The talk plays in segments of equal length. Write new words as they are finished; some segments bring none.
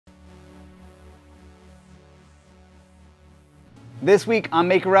This week on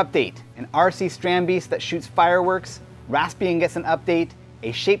Maker Update, an RC Strandbeest that shoots fireworks, Raspbian gets an update,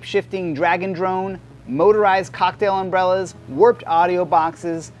 a shape-shifting dragon drone, motorized cocktail umbrellas, warped audio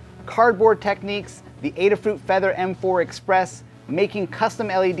boxes, cardboard techniques, the Adafruit Feather M4 Express, making custom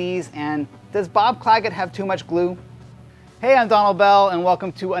LEDs, and does Bob Clagett have too much glue? Hey, I'm Donald Bell, and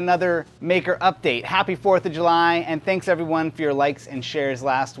welcome to another Maker Update. Happy 4th of July, and thanks everyone for your likes and shares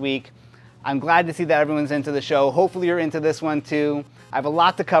last week. I'm glad to see that everyone's into the show. Hopefully you're into this one too. I have a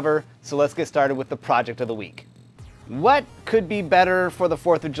lot to cover, so let's get started with the project of the week. What could be better for the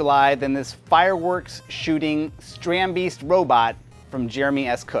 4th of July than this fireworks shooting Strandbeest robot from Jeremy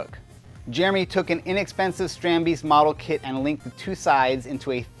S. Cook? Jeremy took an inexpensive Strandbeest model kit and linked the two sides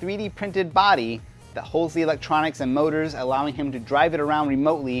into a 3D printed body that holds the electronics and motors, allowing him to drive it around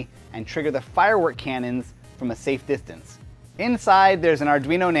remotely and trigger the firework cannons from a safe distance. Inside, there's an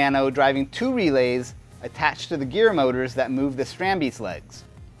Arduino Nano driving two relays attached to the gear motors that move the Strandbeest legs.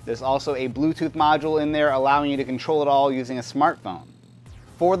 There's also a Bluetooth module in there allowing you to control it all using a smartphone.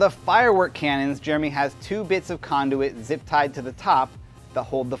 For the firework cannons, Jeremy has two bits of conduit zip tied to the top that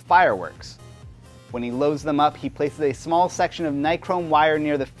hold the fireworks. When he loads them up, he places a small section of nichrome wire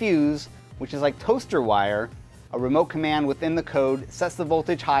near the fuse, which is like toaster wire. A remote command within the code sets the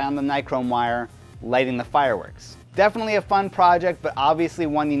voltage high on the nichrome wire, lighting the fireworks. Definitely a fun project, but obviously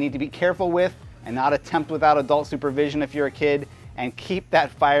one you need to be careful with and not attempt without adult supervision if you're a kid, and keep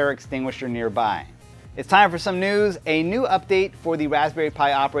that fire extinguisher nearby. It's time for some news. A new update for the Raspberry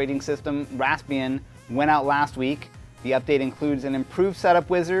Pi operating system, Raspbian, went out last week. The update includes an improved setup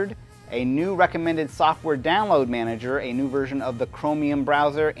wizard, a new recommended software download manager, a new version of the Chromium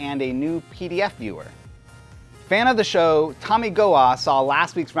browser, and a new PDF viewer. Fan of the show, Tommy Goa saw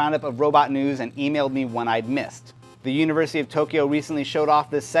last week's roundup of robot news and emailed me one I'd missed. The University of Tokyo recently showed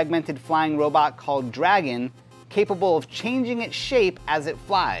off this segmented flying robot called Dragon, capable of changing its shape as it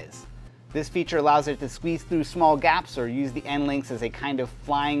flies. This feature allows it to squeeze through small gaps or use the end links as a kind of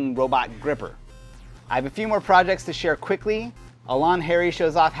flying robot gripper. I have a few more projects to share quickly. Alain Haerri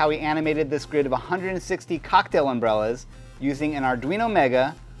shows off how he animated this grid of 160 cocktail umbrellas using an Arduino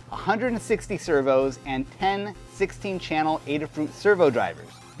Mega, 160 servos, and 10 16-channel Adafruit servo drivers.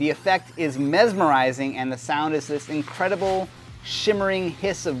 The effect is mesmerizing, and the sound is this incredible shimmering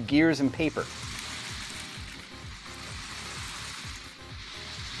hiss of gears and paper.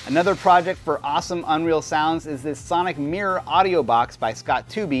 Another project for awesome Unreal sounds is this sonic mirror audio box by Scott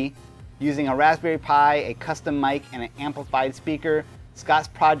Tooby. Using a Raspberry Pi, a custom mic, and an amplified speaker, Scott's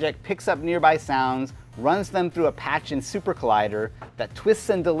project picks up nearby sounds, runs them through a patch and super collider that twists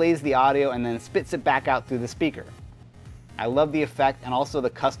and delays the audio and then spits it back out through the speaker. I love the effect and also the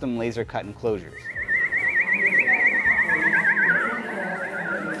custom laser cut enclosures.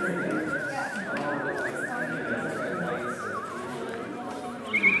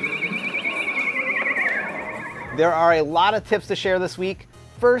 There are a lot of tips to share this week.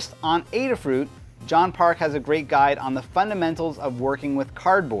 First, on Adafruit, John Park has a great guide on the fundamentals of working with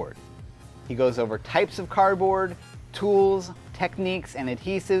cardboard. He goes over types of cardboard, tools, techniques, and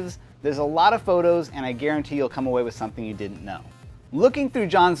adhesives. There's a lot of photos, and I guarantee you'll come away with something you didn't know. Looking through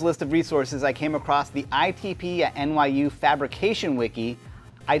John's list of resources, I came across the ITP NYU Fabrication wiki.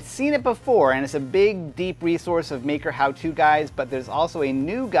 I'd seen it before, and it's a big, deep resource of maker how-to guides, but there's also a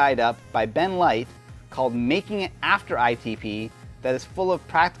new guide up by Ben Light called Making It After ITP that is full of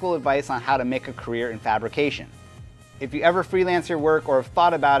practical advice on how to make a career in fabrication. If you ever freelance your work or have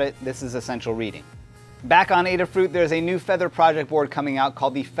thought about it, this is essential reading. Back on Adafruit, there's a new Feather project board coming out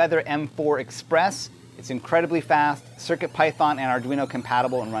called the Feather M4 Express. It's incredibly fast, CircuitPython and Arduino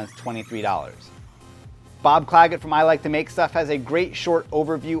compatible, and runs $23. Bob Clagett from I Like to Make Stuff has a great short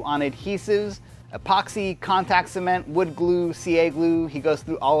overview on adhesives, epoxy, contact cement, wood glue, CA glue. He goes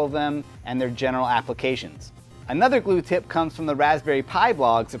through all of them and their general applications. Another glue tip comes from the Raspberry Pi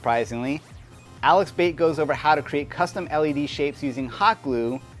blog, surprisingly. Alex Bate goes over how to create custom LED shapes using hot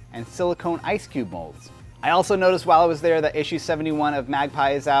glue and silicone ice cube molds. I also noticed while I was there that issue 71 of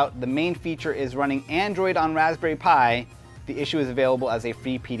Magpie is out. The main feature is running Android on Raspberry Pi. The issue is available as a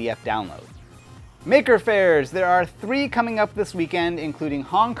free PDF download. Maker fairs. There are 3 coming up this weekend, including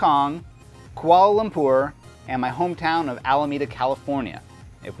Hong Kong, Kuala Lumpur, and my hometown of Alameda, California.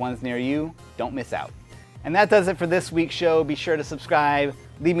 If one's near you, don't miss out. And that does it for this week's show. Be sure to subscribe,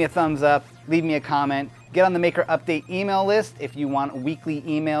 leave me a thumbs up, leave me a comment, get on the Maker Update email list if you want weekly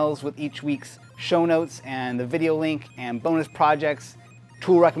emails with each week's show notes and the video link and bonus projects,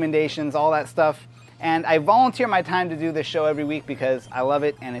 tool recommendations, all that stuff. And I volunteer my time to do this show every week because I love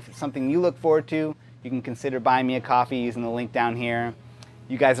it, and if it's something you look forward to, you can consider buying me a coffee using the link down here.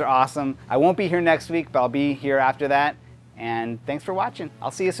 You guys are awesome. I won't be here next week, but I'll be here after that. And thanks for watching. I'll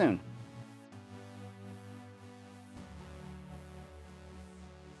see you soon.